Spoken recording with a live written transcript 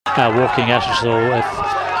working at it. So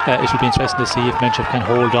it will be interesting to see if Menchov can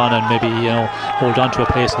hold on and maybe hold on to a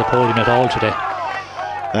place at the podium at all today.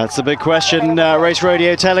 That's the big question. Race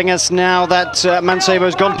Radio telling us now that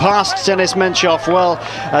Mancebo's gone past Denis Menchov. Well,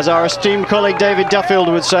 as our esteemed colleague David Duffield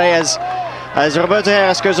would say, as Roberto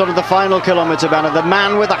Heras goes on to the final kilometre banner, the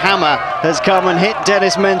man with a hammer has come and hit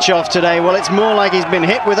Denis Menchov today. Well, it's more like he's been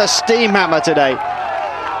hit with a steam hammer today.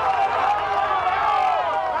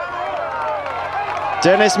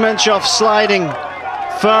 Denis Menchov sliding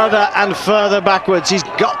further and further backwards. He's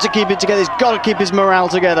got to keep it together. He's got to keep his morale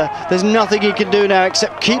together. There's nothing he can do now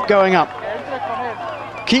except keep going up.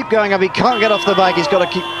 Keep going up. He can't get off the bike. He's got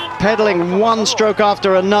to keep pedaling one stroke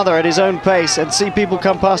after another at his own pace and see people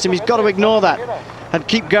come past him. He's got to ignore that and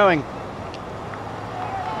keep going.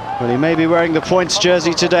 Well, he may be wearing the points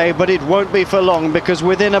jersey today, but it won't be for long, because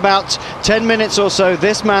within about 10 minutes or so,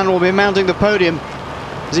 this man will be mounting the podium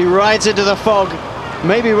as he rides into the fog.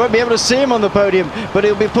 Maybe we won't be able to see him on the podium, but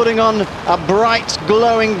he'll be putting on a bright,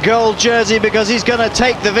 glowing gold jersey, because he's going to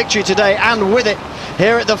take the victory today, and with it,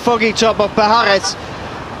 here at the foggy top of Pajares,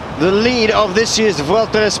 the lead of this year's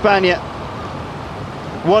Vuelta a España.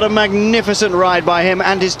 What a magnificent ride by him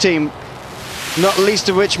and his team, not least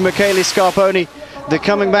of which Michele Scarponi, the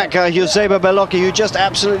coming back guy, Joseba Bellocchi, who just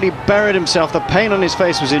absolutely buried himself. The pain on his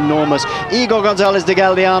face was enormous. Igor Gonzalez de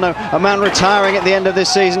Galdeano, a man retiring at the end of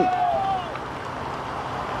this season,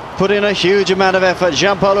 put in a huge amount of effort.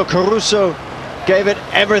 Gianpaolo Caruso gave it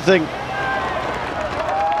everything.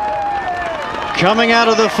 Coming out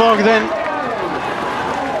of the fog then,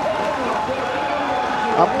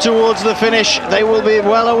 up towards the finish. They will be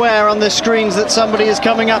well aware on the screens that somebody is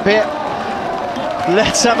coming up here.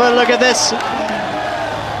 Let's have a look at this.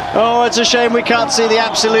 Oh, it's a shame we can't see the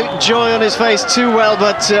absolute joy on his face too well,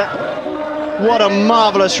 but what a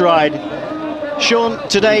marvellous ride. Sean,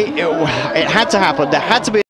 today it had to happen. There had to be